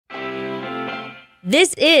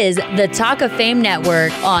This is the Talk of Fame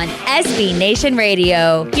Network on SB Nation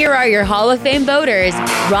Radio. Here are your Hall of Fame voters,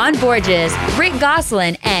 Ron Borges, Rick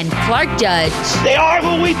Gosselin, and Clark Judge. They are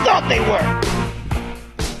who we thought they were.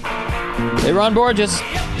 Hey, Ron Borges.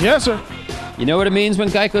 Yes, sir. You know what it means when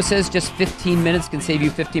Geico says just 15 minutes can save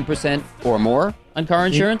you 15% or more on car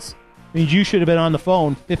insurance? Means you should have been on the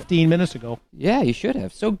phone 15 minutes ago. Yeah, you should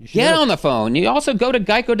have. So get on the phone. You also go to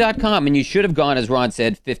geico.com, and you should have gone, as Ron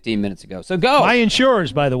said, 15 minutes ago. So go. My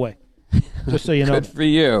insurers, by the way, just so you know. Good for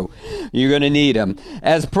you. You're going to need them.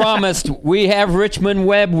 As promised, we have Richmond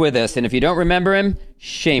Webb with us, and if you don't remember him,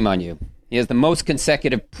 shame on you. He has the most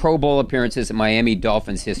consecutive Pro Bowl appearances in Miami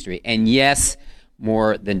Dolphins history, and yes,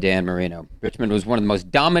 more than Dan Marino. Richmond was one of the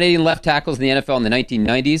most dominating left tackles in the NFL in the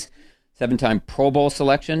 1990s. 7-time Pro Bowl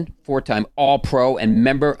selection, 4-time All-Pro, and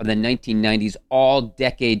member of the 1990s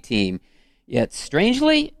All-Decade team. Yet,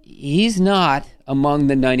 strangely, he's not among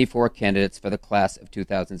the 94 candidates for the class of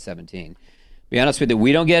 2017. Be honest with you,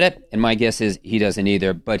 we don't get it, and my guess is he doesn't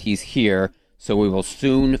either, but he's here, so we will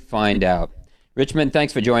soon find out. Richmond,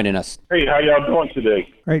 thanks for joining us. Hey, how y'all doing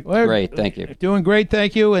today? Great, thank you. Doing great,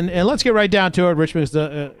 thank you. And let's get right down to it, Richmond,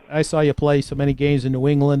 because I saw you play so many games in New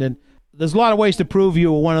England, and there's a lot of ways to prove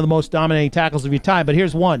you were one of the most dominating tackles of your time, but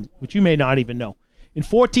here's one, which you may not even know. In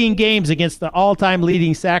 14 games against the all-time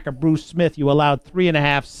leading sacker, Bruce Smith, you allowed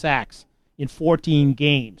 3.5 sacks in 14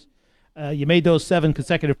 games. You made those 7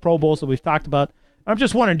 consecutive Pro Bowls that we've talked about. I'm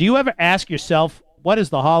just wondering, do you ever ask yourself, what is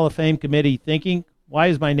the Hall of Fame committee thinking? Why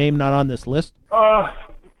is my name not on this list?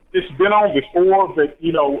 It's been on before, but,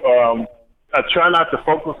 I try not to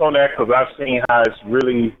focus on that because I've seen how it's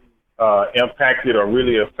really impacted or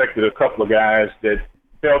really affected a couple of guys that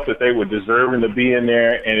felt that they were deserving to be in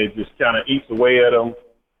there, and it just kind of eats away at them.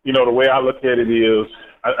 You know, the way I look at it is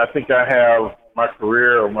I think I have my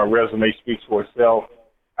career or my resume speaks for itself.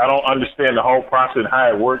 I don't understand the whole process and how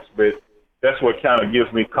it works, but that's what kind of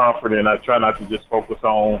gives me confidence. I try not to just focus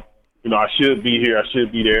on, I should be here, I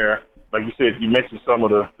should be there. Like you said, you mentioned some of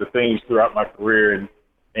the things throughout my career,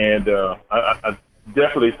 and I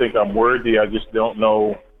definitely think I'm worthy. I just don't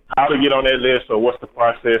know how to get on that list or what's the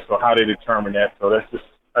process or how they determine that. So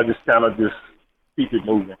I just kind of keep it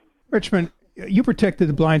moving. Richmond, you protected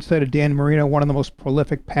the blind side of Dan Marino, one of the most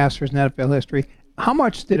prolific passers in NFL history. How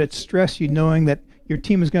much did it stress you knowing that your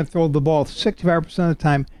team is going to throw the ball 65% of the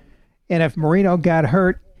time, and if Marino got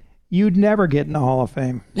hurt, you'd never get in the Hall of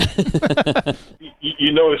Fame? It's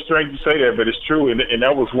strange to say that, but it's true, and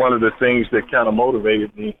that was one of the things that kind of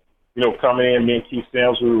motivated me. Coming in, me and Keith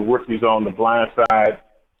Sams, we were rookies on the blind side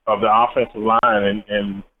of the offensive line,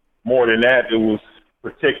 and more than that, it was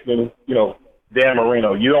protecting, Dan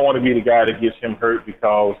Marino. You don't want to be the guy that gets him hurt,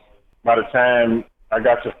 because by the time I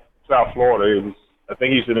got to South Florida, I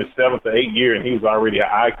think he's in his 7th or 8th year, and he was already an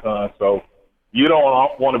icon. So you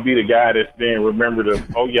don't want to be the guy that's being remembered as,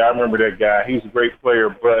 oh yeah, I remember that guy. He's a great player,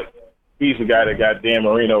 but he's the guy that got Dan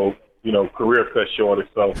Marino, career cut shorter.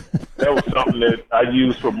 So that was something that I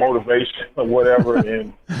used for motivation or whatever.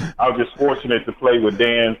 And I was just fortunate to play with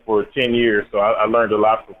Dan for 10 years. So I learned a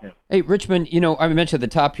lot from him. Hey, Richmond, I mentioned at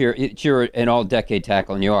the top here, you're an all-decade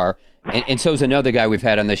tackle, and you are. And so is another guy we've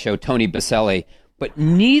had on the show, Tony Baselli. But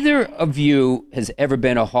neither of you has ever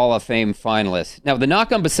been a Hall of Fame finalist. Now, the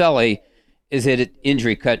knock on Baselli is that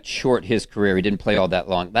injury cut short his career. He didn't play all that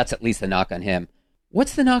long. That's at least the knock on him.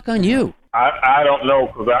 What's the knock on you? I don't know,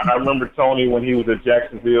 because I remember Tony when he was at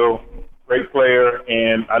Jacksonville, great player,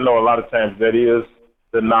 and I know a lot of times that is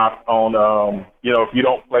the knock on, if you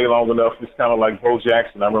don't play long enough, it's kind of like Bo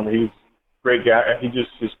Jackson. I remember he was a great guy.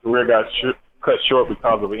 His career got cut short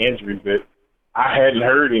because of an injury, but I hadn't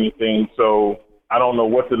heard anything, so I don't know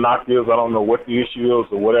what the knock is. I don't know what the issue is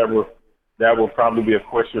or whatever. That will probably be a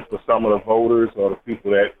question for some of the voters or the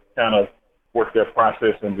people that kind of work that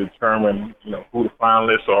process and determine, who the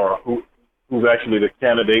finalists are, who's actually the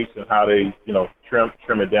candidates and how they,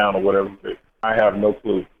 trim it down or whatever. But I have no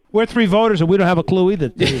clue. We're 3 voters, and we don't have a clue either.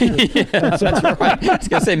 That's right. I was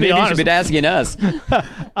going to say, maybe you should be asking us. One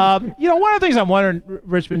of the things I'm wondering,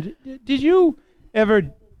 Richmond, did you ever,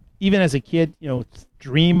 even as a kid,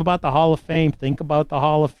 dream about the Hall of Fame, think about the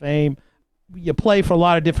Hall of Fame? You play for a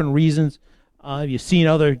lot of different reasons. You've seen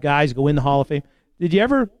other guys go in the Hall of Fame. Did you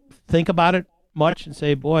ever think about it much and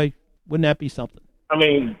say, boy, wouldn't that be something? I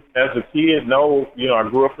mean, as a kid, no. I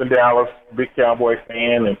grew up in Dallas, big Cowboy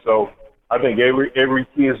fan, and so I think every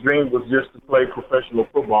kid's dream was just to play professional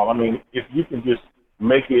football. I mean, if you can just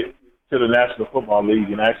make it to the National Football League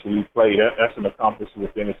and actually play, that's an accomplishment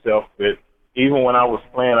within itself. But even when I was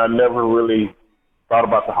playing, I never really thought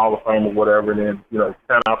about the Hall of Fame or whatever. And then,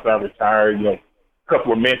 kind of after I retired, a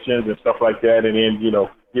couple of mentions and stuff like that. And then,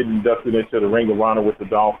 getting inducted into the Ring of Honor with the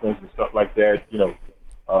Dolphins and stuff like that.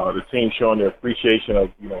 The team showing their appreciation of,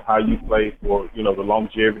 how you play for, the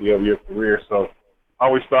longevity of your career. So I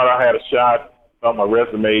always thought I had a shot. Thought my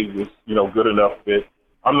resume was, good enough that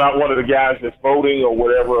I'm not one of the guys that's voting or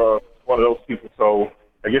whatever, one of those people. So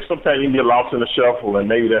I guess sometimes you can get lost in the shuffle, and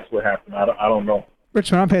maybe that's what happened. I don't know.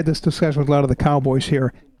 Richmond, I've had this discussion with a lot of the Cowboys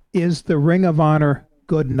here. Is the Ring of Honor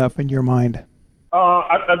good enough in your mind?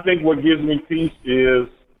 I think what gives me peace is,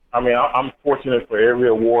 I'm fortunate for every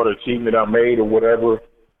award or achievement I made or whatever,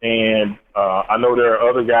 and I know there are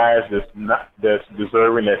other guys that's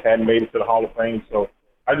deserving that hadn't made it to the Hall of Fame. So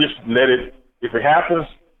I just let it. If it happens,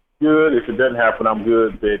 good. If it doesn't happen, I'm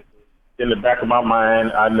good. But in the back of my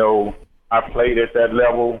mind, I know I played at that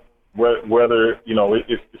level. Whether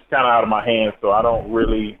it's kind of out of my hands, so I don't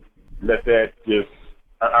really let that just.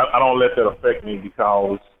 I don't let that affect me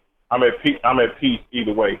because I'm at peace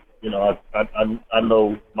either way. I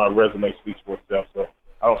know my resume speaks for itself, so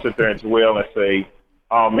I don't sit there and dwell and say,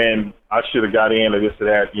 "Oh man, I should have got in," or this or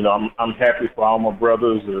that. I'm happy for all my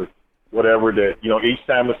brothers or whatever that. Each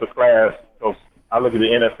time it's a class. So I look at the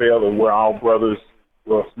NFL and we're all brothers.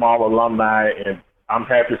 We're a small alumni, and I'm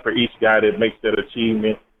happy for each guy that makes that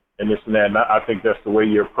achievement and this and that. And I think that's the way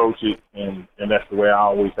you approach it, and that's the way I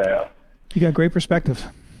always have. You got great perspective.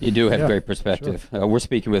 You do have great perspective. Sure. We're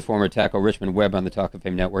speaking with former tackle Richmond Webb on the Talk of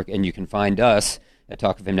Fame Network, and you can find us at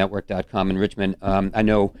talkoffamenetwork.com. And Richmond, I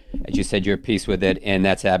know, as you said, you're at peace with it, and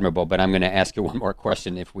that's admirable, but I'm going to ask you one more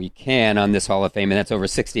question, if we can, on this Hall of Fame, and that's over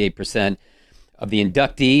 68% of the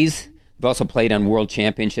inductees. You've also played on world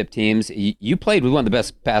championship teams. You played with one of the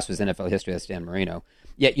best passers in NFL history, that's Dan Marino,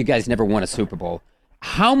 yet you guys never won a Super Bowl.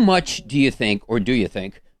 How much do you think, or do you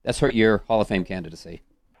think, that's hurt your Hall of Fame candidacy?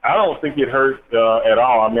 I don't think it hurt at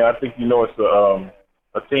all. I think it's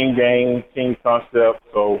a team game, team concept.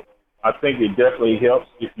 So I think it definitely helps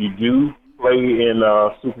if you do play in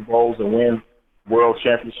Super Bowls and win world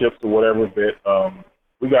championships or whatever. But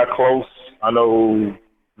we got close. I know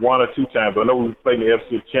 1 or 2 times. I know we played in the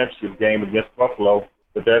FC Championship game against Buffalo,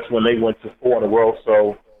 but that's when they went to 4 in a row.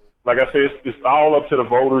 So, like I said, it's all up to the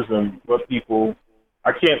voters and what people.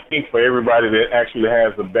 I can't think for everybody that actually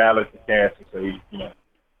has a ballot to cast and say,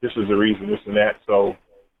 this is the reason, this and that. So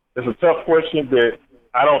it's a tough question, but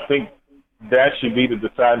I don't think that should be the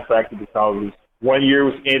deciding factor because 1 year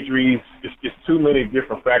with injuries, it's too many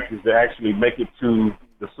different factors to actually make it to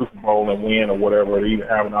the Super Bowl and win or whatever, or even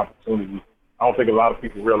have an opportunity. I don't think a lot of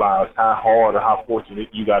people realize how hard or how fortunate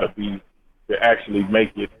you got to be to actually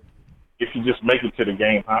make it. If you just make it to the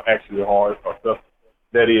game, how actually hard or tough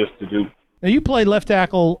that is to do. Now, you played left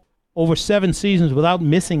tackle over 7 seasons without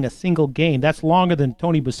missing a single game. That's longer than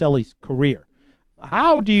Tony Boselli's career.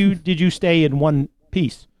 How did you stay in one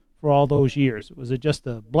piece for all those years? Was it just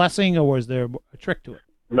a blessing, or was there a trick to it?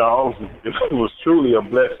 No, it was truly a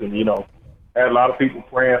blessing. I had a lot of people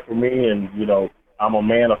praying for me, and I'm a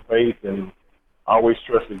man of faith, and I always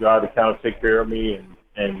trusted God to kind of take care of me.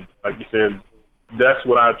 And like you said, that's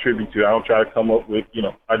what I attribute to. I don't try to come up with,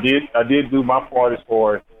 I did do my part as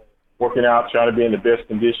far as working out, trying to be in the best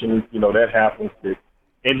condition. That happens. But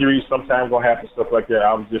injuries sometimes going to happen, stuff like that.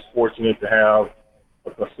 I was just fortunate to have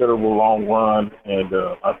a considerable long run, and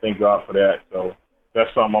I thank God for that. So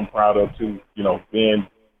that's something I'm proud of, too, being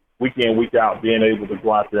week in, week out, being able to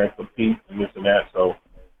go out there and compete and this and that. So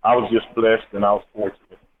I was just blessed, and I was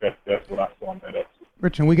fortunate. That's what I saw that up to.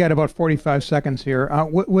 Richard, we got about 45 seconds here.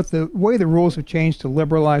 With the way the rules have changed to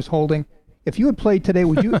liberalize holding, if you had played today,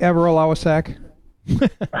 would you ever allow a sack? The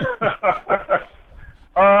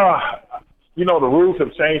rules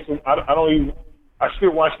have changed. I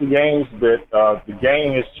still watch the games, but the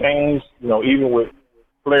game has changed, even with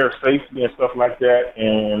player safety and stuff like that.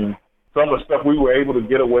 And some of the stuff we were able to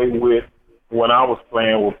get away with when I was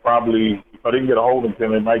playing would probably, if I didn't get a holding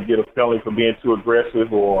penalty, I might get a penalty for being too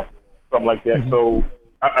aggressive or something like that. Mm-hmm. So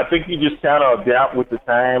I think you just kind of adapt with the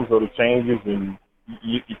times or the changes, and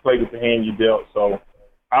you play with the hand you dealt. So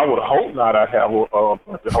I would hope not I'd have a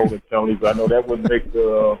bunch of holding penalties. I know that would make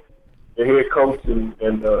the head coach and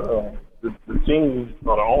the team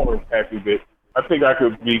or the owner happy, but I think I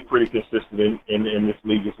could be pretty consistent in this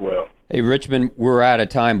league as well. Hey, Richmond, we're out of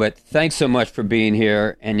time, but thanks so much for being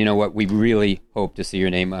here. And you know what? We really hope to see your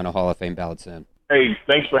name on a Hall of Fame ballot soon. Hey,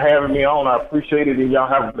 thanks for having me on. I appreciate it, and y'all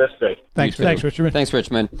have a blessed day. Thanks, Richmond. Thanks,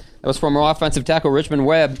 Richmond. That was former offensive tackle Richmond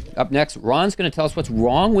Webb. Up next, Ron's going to tell us what's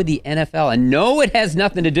wrong with the NFL. And no, it has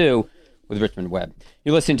nothing to do with Richmond Webb.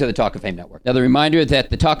 You're listening to the Talk of Fame Network. Now, the reminder that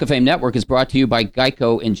the Talk of Fame Network is brought to you by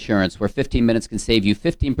Geico Insurance, where 15 minutes can save you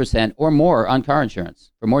 15% or more on car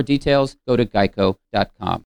insurance. For more details, go to geico.com.